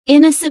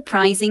In a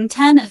surprising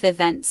turn of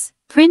events,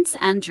 Prince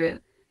Andrew,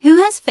 who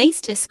has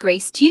faced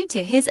disgrace due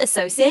to his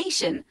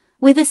association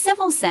with a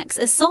civil sex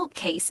assault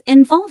case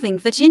involving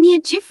Virginia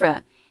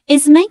Giuffre,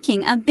 is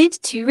making a bid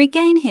to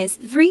regain his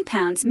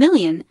 £3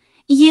 million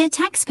year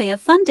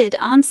taxpayer-funded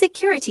armed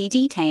security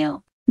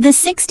detail. The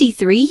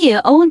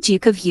 63-year-old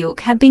Duke of York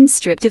had been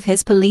stripped of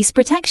his police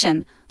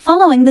protection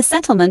following the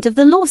settlement of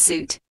the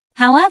lawsuit.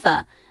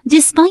 However,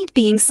 despite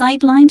being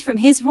sidelined from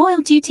his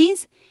royal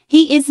duties,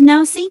 he is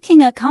now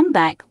seeking a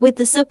comeback with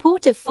the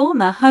support of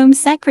former Home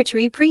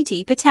Secretary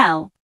Priti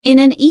Patel. In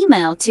an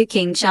email to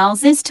King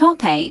Charles's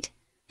top aide,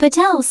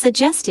 Patel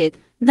suggested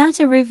that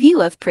a review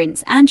of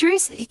Prince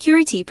Andrew's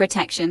security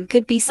protection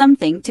could be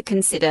something to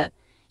consider.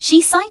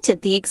 She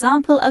cited the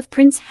example of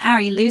Prince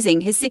Harry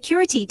losing his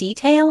security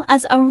detail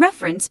as a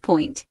reference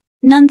point.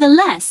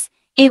 Nonetheless,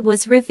 it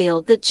was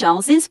revealed that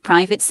Charles's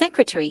private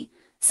secretary,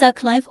 Sir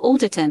Clive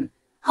Alderton,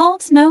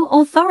 holds no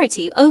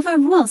authority over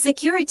royal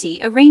security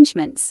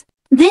arrangements.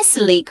 This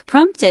leak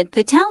prompted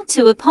Patel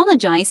to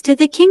apologize to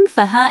the king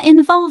for her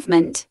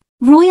involvement.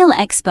 Royal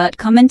expert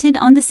commented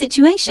on the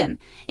situation,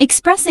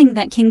 expressing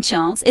that King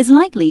Charles is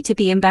likely to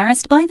be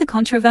embarrassed by the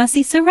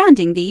controversy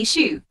surrounding the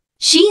issue.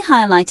 She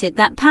highlighted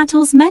that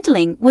Patel's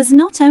meddling was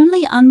not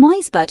only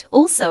unwise but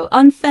also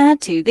unfair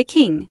to the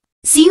king.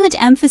 Seward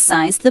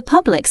emphasized the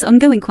public's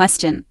ongoing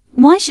question: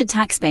 why should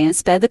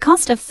taxpayers bear the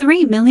cost of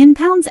 £3 million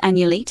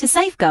annually to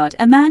safeguard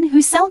a man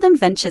who seldom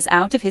ventures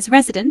out of his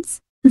residence?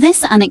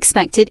 This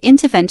unexpected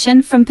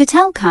intervention from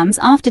Patel comes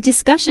after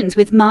discussions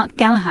with Mark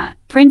Gallagher,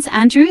 Prince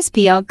Andrew's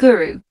PR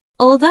guru.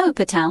 Although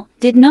Patel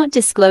did not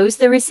disclose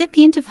the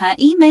recipient of her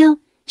email,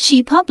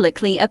 she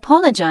publicly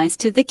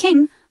apologized to the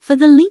king for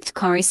the leaked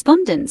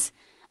correspondence,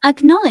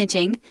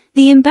 acknowledging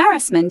the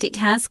embarrassment it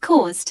has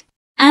caused.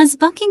 As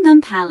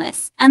Buckingham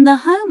Palace and the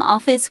Home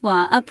Office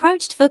were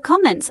approached for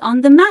comments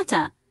on the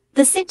matter,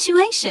 the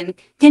situation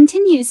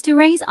continues to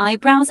raise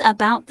eyebrows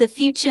about the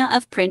future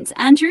of Prince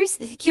Andrew's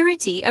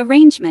security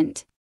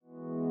arrangement.